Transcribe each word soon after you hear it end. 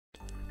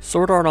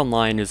Sword Art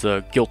Online is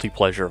a guilty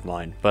pleasure of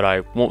mine, but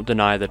I won't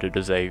deny that it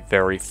is a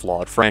very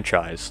flawed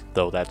franchise,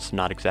 though that's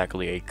not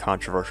exactly a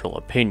controversial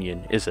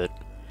opinion, is it?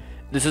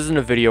 This isn't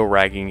a video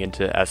ragging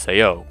into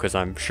SAO, because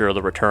I'm sure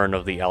the return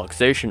of the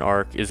Alicization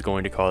arc is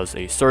going to cause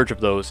a surge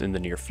of those in the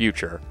near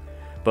future.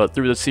 But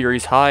through the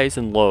series' highs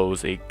and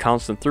lows, a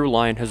constant through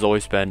line has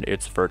always been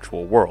its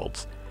virtual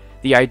worlds.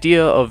 The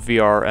idea of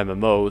VR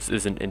MMOs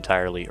isn't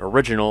entirely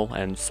original,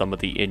 and some of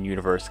the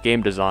in-universe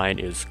game design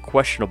is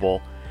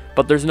questionable,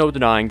 but there's no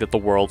denying that the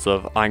worlds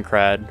of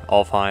Aincrad,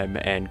 Alfheim,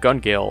 and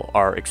Gungale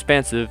are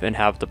expansive and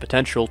have the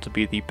potential to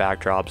be the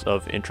backdrops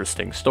of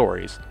interesting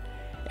stories.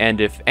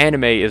 And if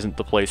anime isn't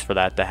the place for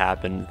that to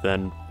happen,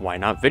 then why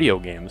not video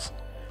games?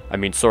 I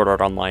mean, Sword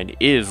Art Online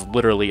is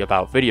literally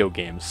about video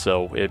games,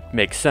 so it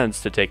makes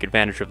sense to take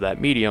advantage of that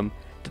medium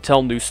to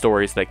tell new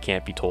stories that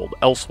can't be told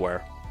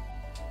elsewhere.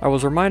 I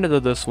was reminded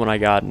of this when I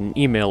got an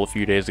email a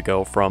few days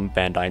ago from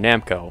Bandai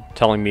Namco,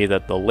 telling me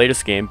that the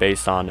latest game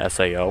based on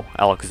SAO,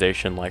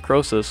 Alicization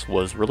Lycrosis,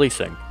 was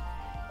releasing.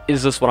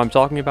 Is this what I'm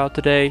talking about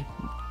today?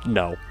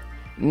 No.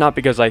 Not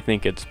because I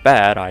think it's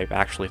bad, I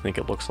actually think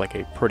it looks like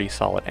a pretty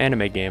solid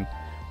anime game,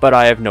 but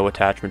I have no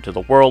attachment to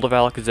the world of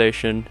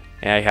Alicization,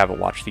 and I haven't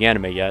watched the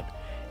anime yet,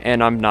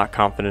 and I'm not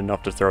confident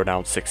enough to throw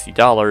down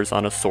 $60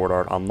 on a Sword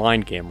Art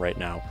Online game right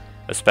now,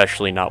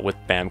 especially not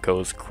with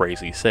Bamco's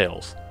crazy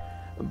sales.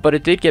 But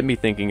it did get me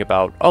thinking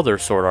about other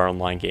Sword Art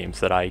Online games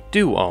that I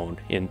do own,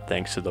 in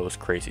thanks to those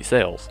crazy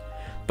sales.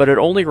 But it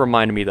only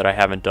reminded me that I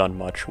haven't done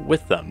much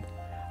with them.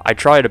 I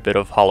tried a bit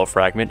of Hollow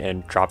Fragment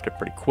and dropped it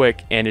pretty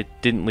quick, and it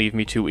didn't leave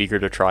me too eager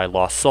to try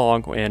Lost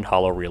Song and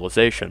Hollow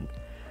Realization.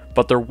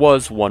 But there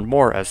was one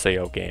more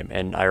SAO game,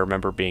 and I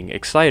remember being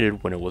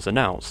excited when it was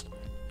announced.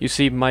 You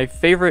see, my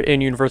favorite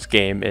in-universe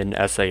game in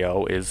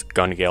SAO is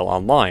Gungale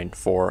Online,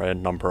 for a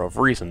number of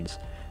reasons.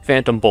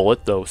 Phantom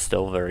Bullet, though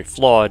still very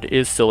flawed,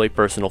 is still a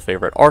personal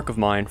favorite arc of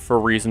mine for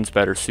reasons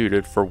better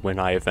suited for when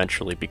I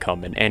eventually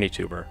become an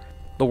Anituber.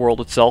 The world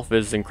itself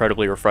is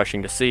incredibly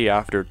refreshing to see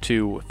after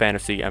two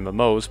fantasy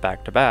MMOs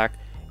back to back,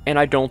 and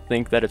I don't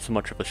think that it's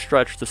much of a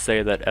stretch to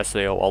say that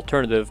SAO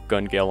alternative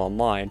Gungale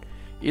Online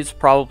is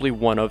probably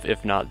one of,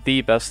 if not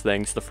the best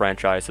things the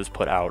franchise has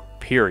put out,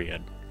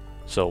 period.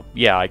 So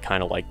yeah, I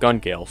kinda like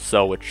Gungale,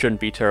 so it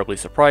shouldn't be terribly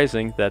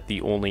surprising that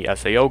the only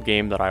SAO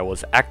game that I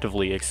was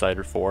actively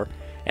excited for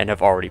and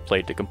have already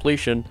played to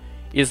completion,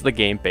 is the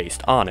game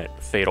based on it,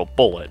 Fatal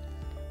Bullet.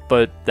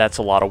 But that's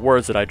a lot of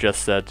words that I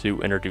just said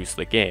to introduce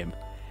the game.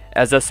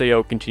 As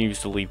SAO continues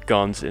to leave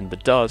guns in the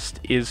dust,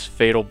 is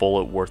Fatal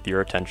Bullet worth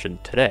your attention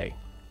today?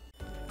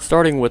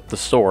 Starting with the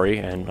story,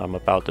 and I'm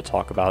about to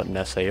talk about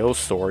an SAO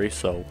story,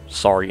 so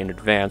sorry in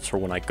advance for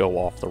when I go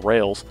off the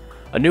rails,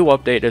 a new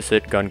update has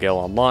hit Gungale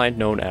Online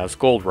known as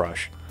Gold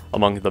Rush.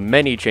 Among the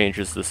many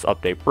changes this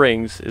update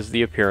brings is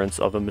the appearance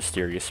of a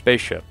mysterious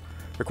spaceship,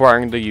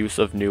 requiring the use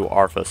of new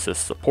Alpha Sys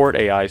support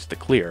AIs to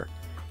clear.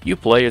 You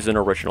play as an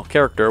original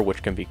character,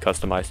 which can be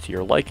customized to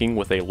your liking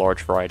with a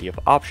large variety of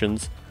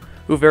options,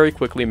 who very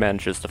quickly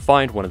manages to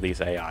find one of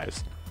these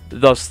AIs.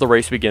 Thus, the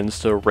race begins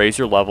to raise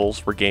your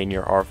levels, regain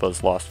your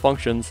Alpha's lost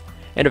functions,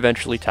 and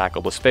eventually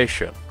tackle the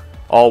spaceship,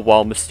 all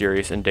while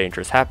mysterious and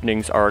dangerous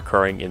happenings are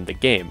occurring in the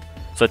game,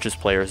 such as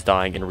players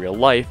dying in real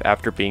life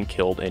after being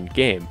killed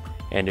in-game,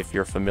 and if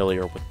you're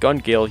familiar with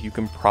Gungale, you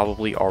can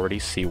probably already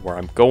see where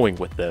I'm going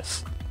with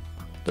this.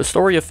 The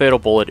story of Fatal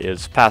Bullet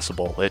is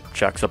passable, it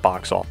checks a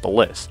box off the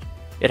list.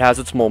 It has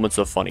its moments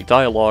of funny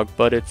dialogue,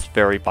 but it's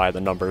very by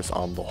the numbers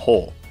on the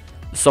whole.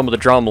 Some of the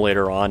drama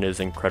later on is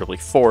incredibly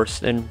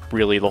forced, and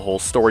really the whole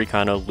story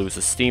kinda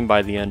loses steam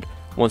by the end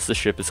once the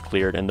ship is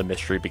cleared and the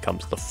mystery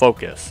becomes the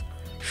focus.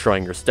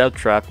 Schrodinger's Death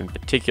Trap in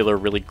particular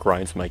really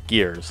grinds my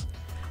gears.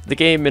 The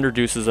game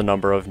introduces a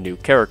number of new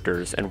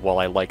characters, and while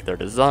I like their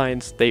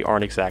designs, they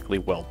aren't exactly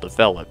well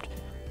developed.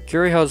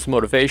 Kiriha's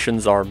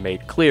motivations are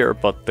made clear,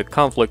 but the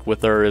conflict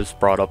with her is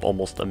brought up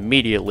almost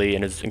immediately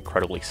and is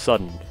incredibly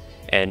sudden.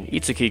 And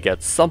Itsuki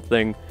gets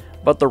something,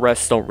 but the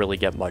rest don't really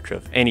get much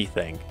of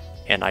anything.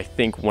 And I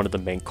think one of the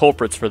main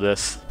culprits for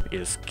this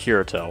is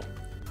Kirito.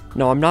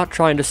 Now, I'm not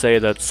trying to say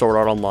that Sword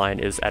Art Online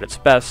is at its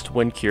best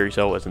when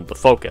Kirito isn't the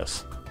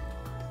focus.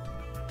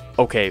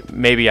 Okay,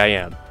 maybe I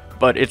am,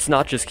 but it's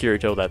not just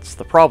Kirito that's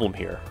the problem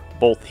here.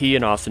 Both he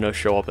and Asuna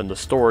show up in the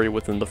story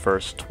within the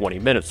first 20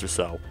 minutes or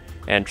so,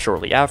 and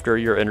shortly after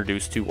you're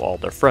introduced to all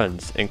their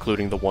friends,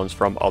 including the ones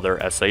from other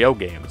SAO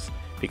games,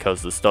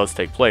 because this does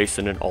take place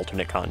in an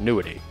alternate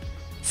continuity.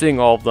 Seeing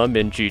all of them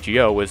in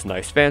GGO is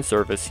nice fan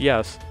service,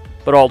 yes,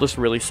 but all this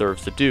really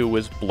serves to do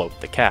is bloat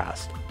the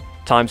cast.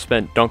 Time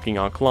spent dunking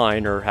on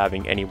Klein or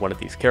having any one of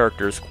these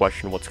characters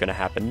question what's going to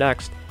happen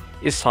next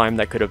is time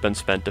that could have been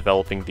spent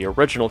developing the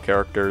original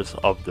characters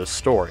of this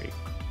story.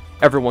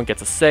 Everyone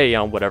gets a say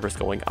on whatever's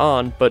going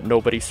on, but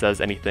nobody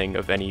says anything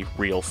of any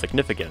real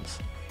significance,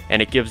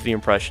 and it gives the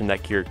impression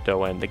that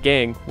Kirito and the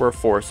gang were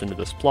forced into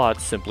this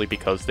plot simply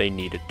because they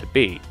needed to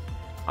be.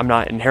 I'm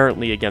not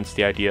inherently against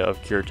the idea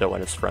of Kirito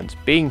and his friends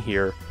being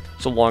here,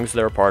 so long as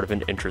they're a part of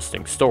an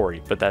interesting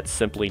story, but that's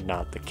simply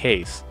not the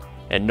case,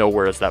 and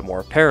nowhere is that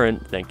more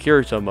apparent than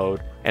Kirito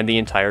mode, and the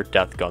entire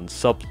Death Gun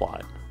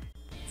subplot.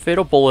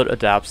 Fatal Bullet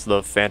adapts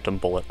the Phantom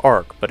Bullet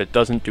arc, but it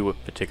doesn't do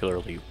it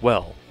particularly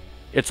well.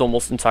 It's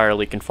almost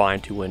entirely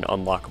confined to an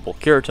unlockable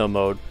Kirito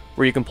mode,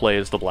 where you can play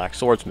as the Black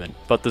Swordsman,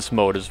 but this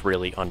mode is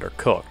really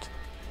undercooked.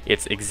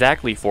 It's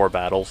exactly 4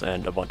 battles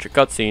and a bunch of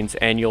cutscenes,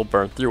 and you'll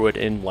burn through it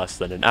in less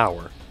than an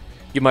hour.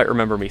 You might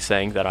remember me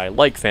saying that I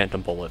like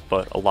Phantom Bullet,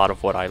 but a lot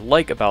of what I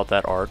like about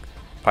that arc,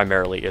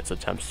 primarily its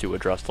attempts to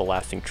address the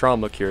lasting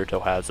trauma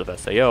Kirito has of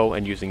SAO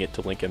and using it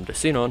to link him to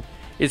Sinon,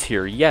 is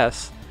here,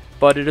 yes,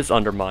 but it is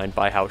undermined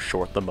by how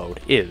short the mode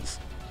is.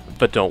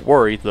 But don't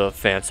worry, the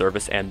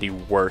fanservice and the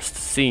worst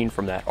scene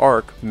from that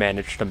arc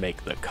managed to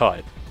make the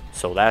cut,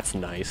 so that's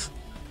nice.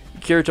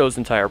 Kirito's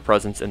entire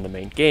presence in the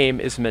main game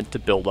is meant to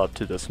build up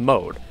to this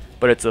mode,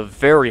 but it's a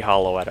very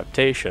hollow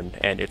adaptation,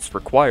 and it's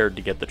required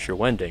to get the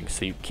true ending,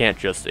 so you can't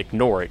just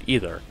ignore it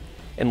either,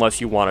 unless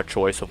you want a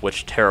choice of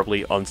which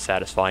terribly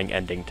unsatisfying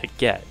ending to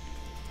get.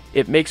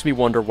 It makes me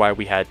wonder why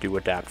we had to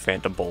adapt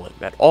Phantom Bullet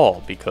at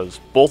all, because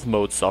both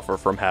modes suffer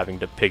from having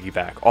to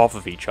piggyback off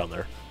of each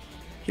other.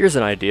 Here's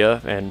an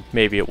idea, and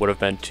maybe it would have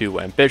been too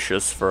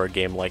ambitious for a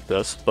game like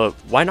this, but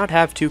why not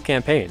have 2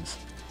 campaigns?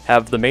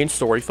 Have the main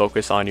story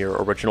focus on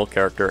your original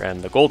character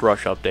and the Gold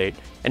Rush update,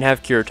 and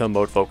have Kirito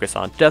mode focus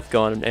on Death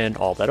Gun and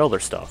all that other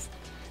stuff.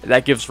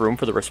 That gives room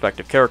for the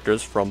respective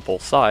characters from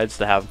both sides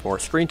to have more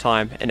screen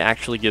time, and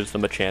actually gives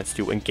them a chance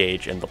to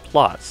engage in the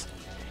plots.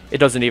 It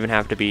doesn't even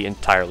have to be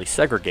entirely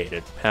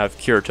segregated. Have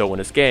Kirito and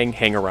his gang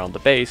hang around the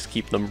base,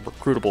 keep them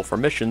recruitable for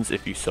missions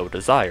if you so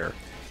desire.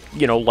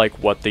 You know, like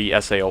what the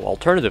SAO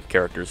alternative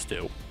characters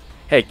do.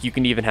 Heck, you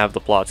can even have the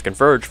plots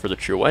converge for the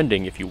true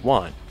ending if you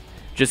want.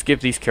 Just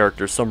give these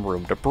characters some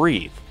room to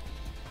breathe.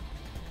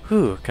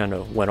 Whew,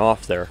 kinda went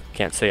off there.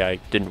 Can't say I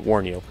didn't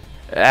warn you.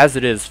 As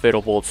it is,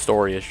 Fatal Bullet's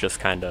story is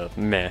just kinda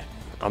meh.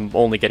 I'm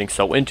only getting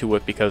so into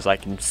it because I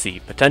can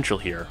see potential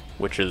here,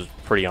 which is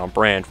pretty on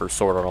brand for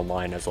Sword Art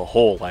Online as a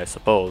whole, I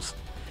suppose.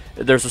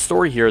 There's a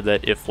story here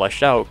that, if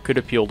fleshed out, could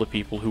appeal to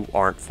people who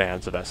aren't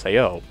fans of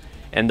SAO,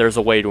 and there's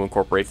a way to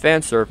incorporate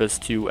fan service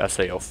to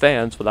SAO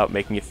fans without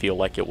making it feel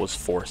like it was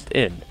forced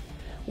in.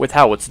 With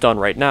how it's done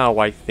right now,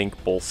 I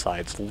think both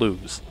sides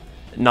lose.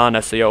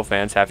 Non-SAO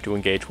fans have to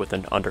engage with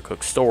an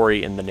undercooked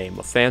story in the name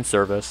of fan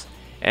service,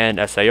 and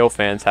SAO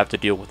fans have to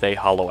deal with a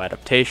hollow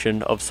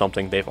adaptation of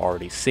something they've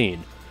already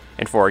seen.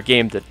 And for a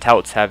game that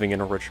touts having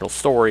an original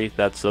story,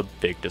 that's a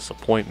big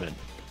disappointment.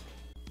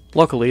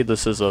 Luckily,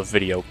 this is a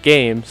video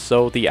game,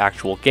 so the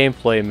actual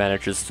gameplay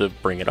manages to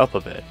bring it up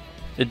a bit.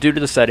 Due to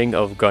the setting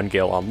of Gun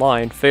Gale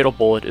Online, Fatal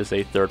Bullet is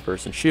a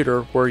third-person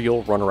shooter where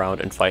you'll run around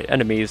and fight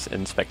enemies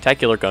in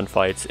spectacular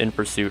gunfights in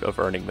pursuit of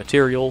earning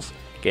materials,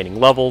 gaining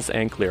levels,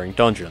 and clearing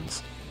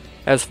dungeons.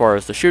 As far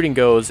as the shooting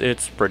goes,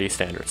 it's pretty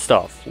standard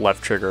stuff.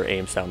 Left trigger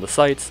aims down the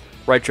sights,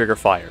 right trigger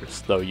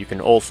fires, though you can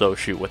also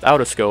shoot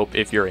without a scope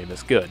if your aim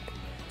is good.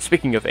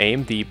 Speaking of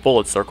aim, the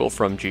bullet circle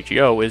from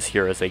GGO is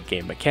here as a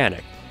game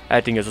mechanic,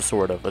 acting as a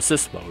sort of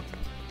assist mode.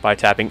 By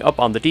tapping up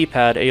on the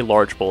D-pad, a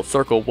large bullet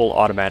circle will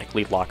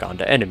automatically lock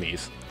onto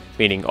enemies,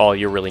 meaning all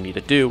you really need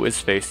to do is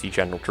face the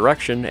general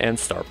direction and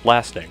start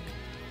blasting.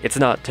 It's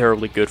not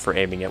terribly good for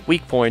aiming at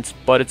weak points,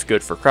 but it's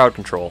good for crowd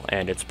control,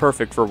 and it's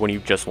perfect for when you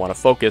just want to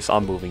focus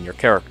on moving your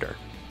character.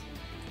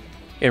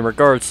 In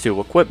regards to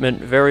equipment,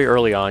 very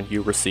early on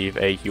you receive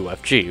a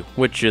UFG,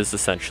 which is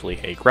essentially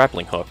a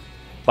grappling hook.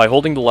 By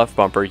holding the left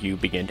bumper you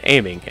begin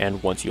aiming,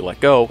 and once you let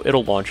go,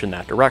 it'll launch in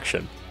that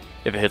direction.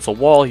 If it hits a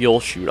wall, you'll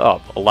shoot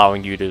up,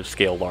 allowing you to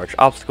scale large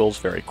obstacles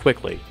very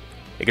quickly.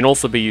 It can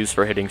also be used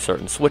for hitting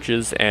certain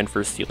switches and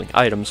for stealing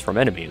items from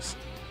enemies.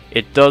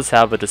 It does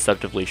have a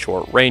deceptively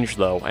short range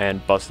though,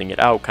 and busting it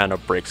out kind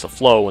of breaks the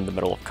flow in the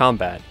middle of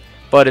combat,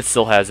 but it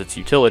still has its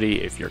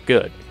utility if you're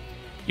good.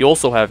 You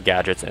also have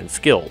gadgets and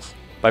skills.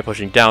 By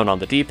pushing down on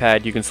the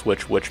D-pad, you can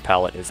switch which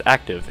palette is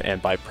active,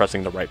 and by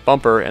pressing the right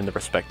bumper and the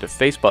respective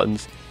face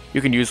buttons,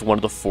 you can use one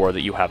of the 4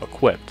 that you have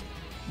equipped.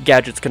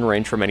 Gadgets can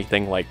range from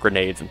anything like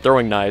grenades and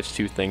throwing knives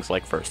to things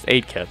like first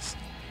aid kits,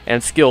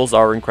 and skills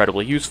are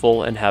incredibly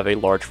useful and have a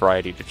large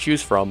variety to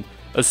choose from,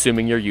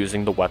 assuming you're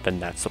using the weapon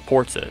that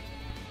supports it.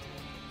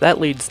 That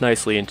leads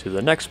nicely into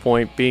the next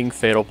point, being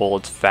Fatal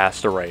Bullet's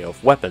vast array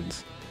of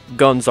weapons.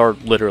 Guns are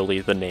literally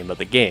the name of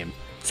the game,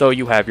 so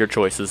you have your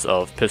choices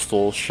of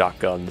pistols,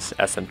 shotguns,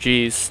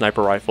 SMGs,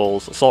 sniper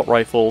rifles, assault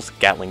rifles,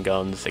 Gatling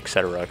guns,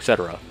 etc,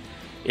 etc.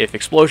 If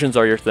explosions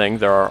are your thing,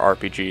 there are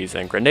RPGs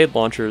and grenade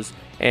launchers,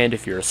 and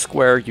if you're a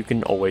square, you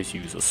can always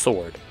use a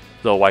sword,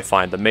 though I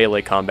find the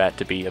melee combat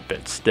to be a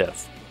bit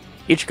stiff.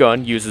 Each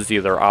gun uses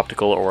either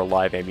optical or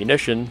live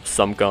ammunition.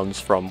 Some guns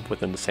from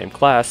within the same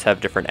class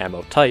have different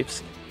ammo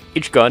types.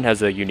 Each gun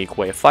has a unique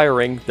way of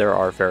firing, there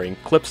are varying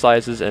clip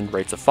sizes and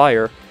rates of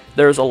fire.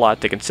 There's a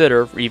lot to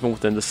consider even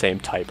within the same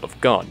type of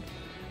gun.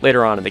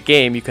 Later on in the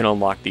game, you can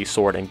unlock the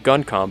sword and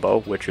gun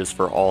combo, which is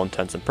for all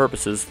intents and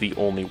purposes the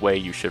only way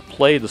you should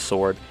play the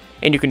sword,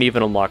 and you can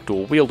even unlock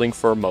dual wielding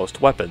for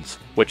most weapons,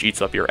 which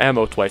eats up your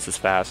ammo twice as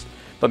fast,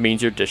 but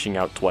means you're dishing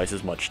out twice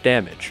as much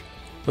damage.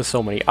 With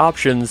so many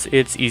options,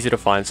 it's easy to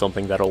find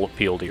something that'll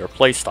appeal to your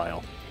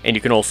playstyle. and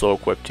you can also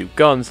equip 2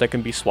 guns that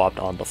can be swapped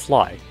on the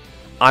fly.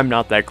 I'm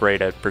not that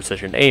great at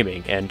precision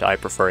aiming, and I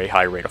prefer a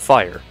high rate of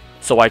fire,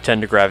 so I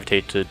tend to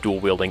gravitate to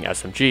dual-wielding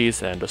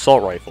SMGs and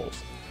assault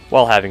rifles,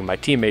 while having my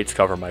teammates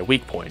cover my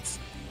weak points.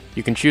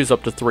 You can choose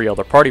up to 3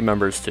 other party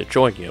members to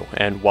join you,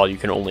 and while you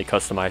can only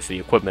customize the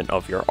equipment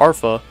of your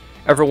Arfa,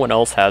 everyone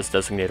else has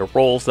designated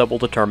roles that will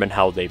determine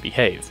how they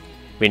behave,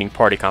 meaning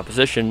party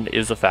composition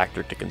is a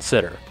factor to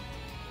consider.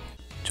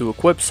 To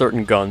equip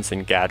certain guns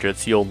and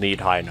gadgets, you'll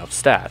need high enough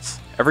stats.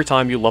 Every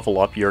time you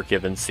level up, you're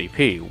given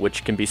CP,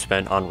 which can be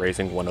spent on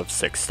raising one of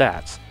 6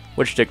 stats,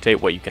 which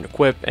dictate what you can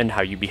equip and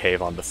how you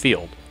behave on the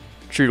field.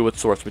 True to its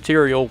source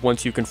material,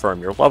 once you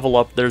confirm your level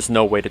up, there's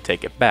no way to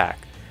take it back,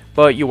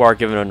 but you are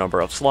given a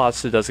number of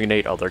slots to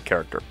designate other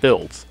character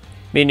builds,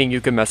 meaning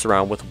you can mess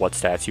around with what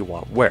stats you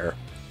want where.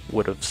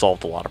 Would have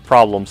solved a lot of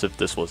problems if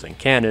this was in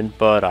canon,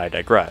 but I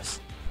digress.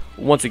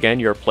 Once again,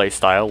 your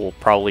playstyle will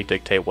probably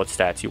dictate what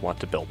stats you want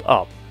to build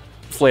up.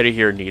 Fleta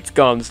here needs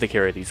guns to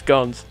carry these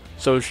guns,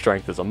 so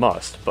strength is a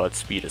must, but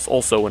speed is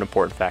also an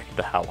important factor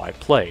to how I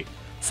play,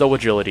 so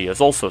agility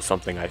is also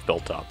something I've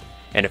built up.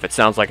 And if it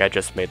sounds like I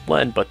just made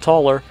LLENN but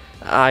taller,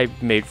 I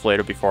made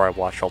Fleta before I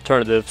watched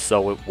alternatives,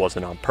 so it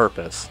wasn't on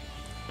purpose.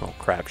 Oh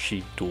crap,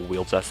 she dual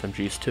wields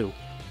SMGs too.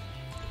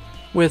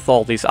 With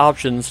all these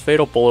options,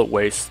 Fatal Bullet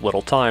wastes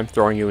little time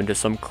throwing you into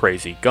some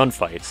crazy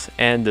gunfights,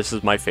 and this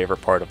is my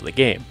favorite part of the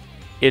game.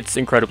 It's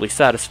incredibly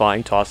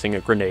satisfying tossing a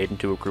grenade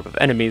into a group of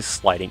enemies,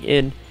 sliding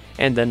in,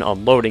 and then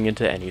unloading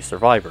into any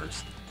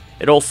survivors.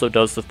 It also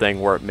does the thing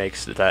where it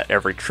makes it that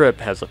every trip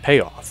has a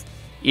payoff.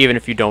 Even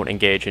if you don't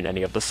engage in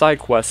any of the side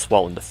quests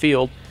while in the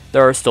field,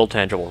 there are still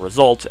tangible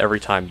results every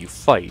time you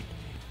fight.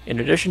 In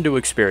addition to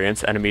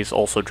experience, enemies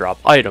also drop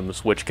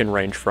items, which can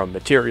range from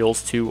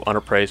materials to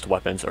unappraised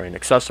weapons and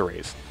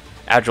accessories.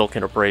 Agile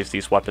can appraise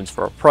these weapons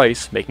for a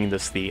price, making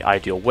this the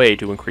ideal way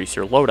to increase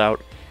your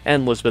loadout,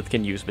 and Lisbeth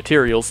can use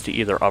materials to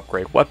either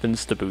upgrade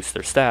weapons to boost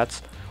their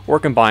stats, or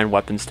combine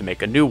weapons to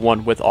make a new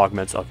one with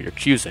augments of your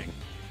choosing.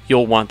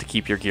 You'll want to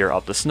keep your gear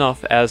up to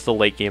snuff, as the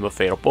late game of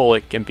Fatal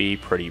Bullet can be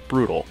pretty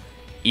brutal.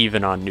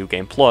 Even on New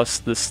Game Plus,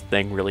 this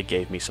thing really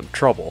gave me some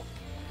trouble.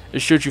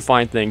 Should you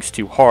find things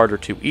too hard or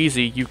too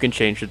easy, you can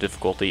change the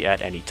difficulty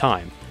at any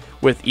time,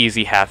 with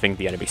easy halving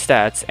the enemy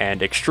stats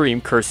and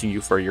extreme cursing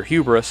you for your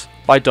hubris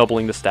by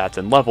doubling the stats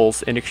and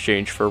levels in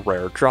exchange for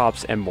rare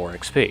drops and more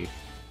XP.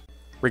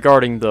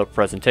 Regarding the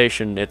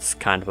presentation, it's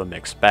kind of a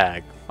mixed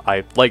bag.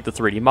 I like the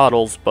 3D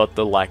models, but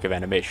the lack of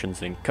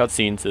animations and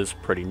cutscenes is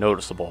pretty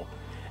noticeable.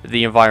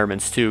 The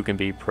environments too can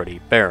be pretty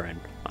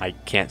barren. I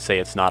can't say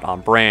it's not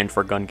on brand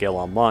for Gun Gale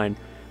Online,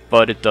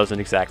 but it doesn't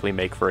exactly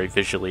make for a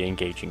visually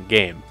engaging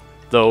game,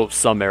 though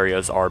some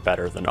areas are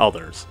better than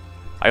others.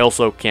 I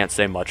also can't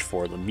say much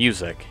for the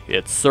music.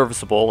 It's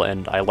serviceable,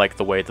 and I like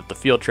the way that the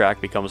field track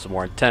becomes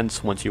more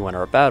intense once you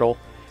enter a battle,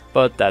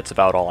 but that's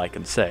about all I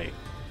can say.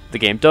 The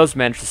game does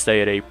manage to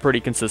stay at a pretty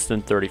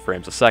consistent 30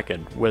 frames a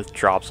second, with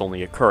drops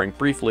only occurring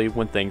briefly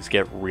when things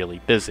get really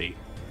busy.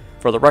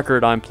 For the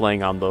record, I'm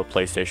playing on the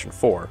PlayStation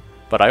 4,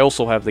 but I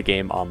also have the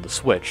game on the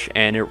Switch,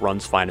 and it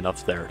runs fine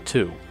enough there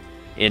too.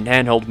 In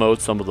handheld mode,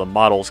 some of the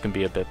models can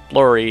be a bit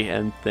blurry,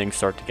 and things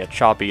start to get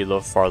choppy the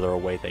farther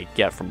away they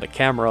get from the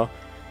camera,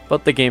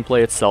 but the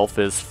gameplay itself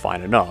is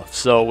fine enough,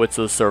 so it's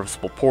a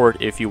serviceable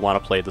port if you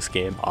want to play this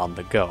game on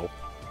the go.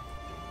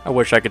 I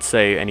wish I could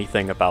say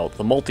anything about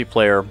the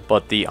multiplayer,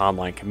 but the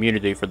online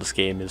community for this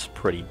game is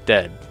pretty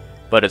dead,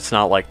 but it's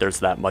not like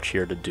there's that much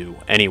here to do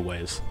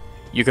anyways.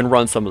 You can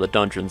run some of the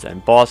dungeons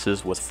and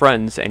bosses with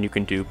friends, and you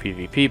can do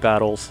PvP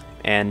battles,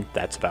 and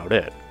that's about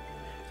it.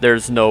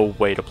 There's no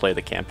way to play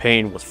the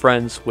campaign with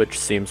friends, which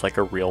seems like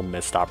a real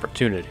missed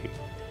opportunity.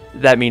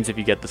 That means if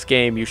you get this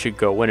game, you should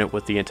go in it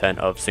with the intent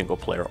of single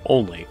player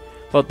only,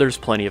 but there's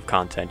plenty of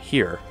content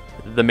here.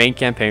 The main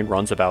campaign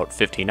runs about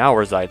 15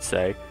 hours, I'd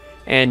say,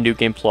 and New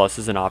Game Plus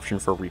is an option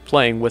for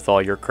replaying with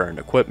all your current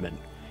equipment.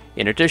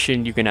 In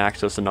addition, you can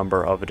access a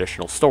number of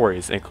additional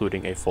stories,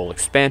 including a full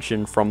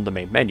expansion from the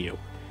main menu,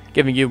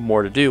 giving you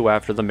more to do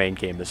after the main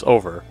game is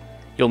over.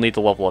 You'll need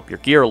to level up your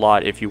gear a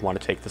lot if you want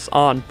to take this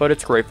on, but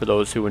it's great for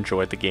those who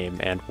enjoyed the game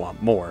and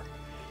want more.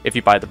 If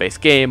you buy the base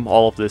game,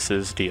 all of this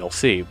is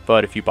DLC,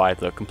 but if you buy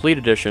the complete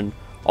edition,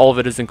 all of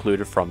it is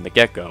included from the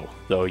get-go,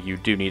 though you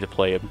do need to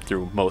play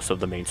through most of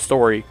the main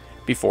story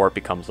before it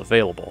becomes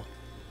available.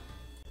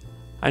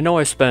 I know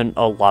I spent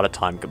a lot of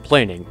time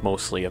complaining,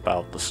 mostly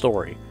about the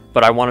story,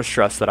 but I want to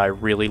stress that I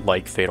really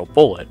like Fatal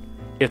Bullet.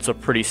 It's a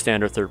pretty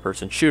standard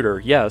third-person shooter,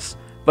 yes,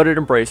 but it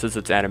embraces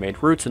its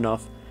animated roots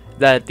enough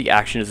that the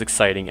action is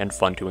exciting and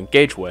fun to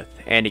engage with,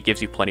 and it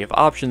gives you plenty of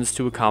options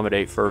to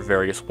accommodate for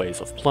various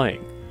ways of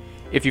playing.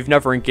 If you've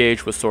never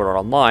engaged with Sword Art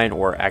Online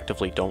or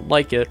actively don't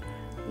like it,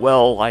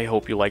 well, I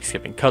hope you like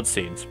skipping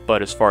cutscenes,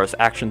 but as far as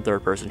action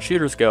third-person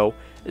shooters go,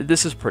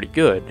 this is pretty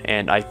good,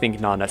 and I think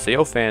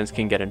non-SAO fans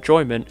can get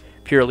enjoyment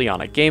purely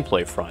on a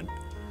gameplay front.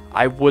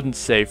 I wouldn't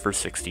say for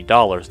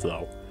 $60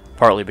 though,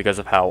 partly because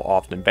of how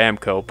often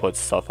Bamco puts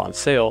stuff on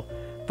sale,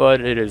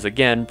 but it is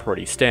again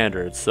pretty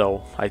standard,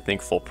 so I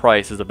think full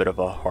price is a bit of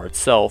a hard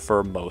sell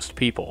for most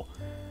people.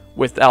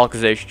 With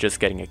Alicization just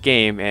getting a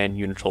game and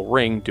Unital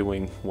Ring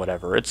doing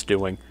whatever it's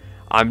doing,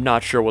 I'm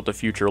not sure what the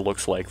future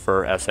looks like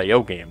for SAO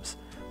games,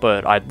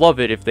 but I'd love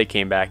it if they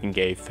came back and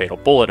gave Fatal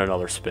Bullet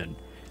another spin,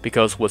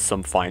 because with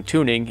some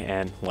fine-tuning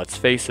and, let's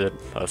face it,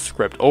 a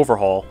script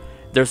overhaul,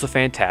 there's a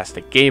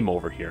fantastic game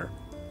over here.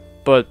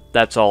 But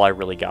that's all I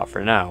really got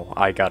for now.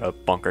 I gotta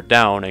bunker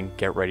down and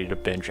get ready to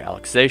binge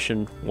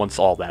Alicization once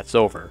all that's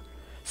over.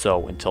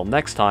 So until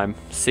next time,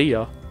 see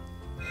ya!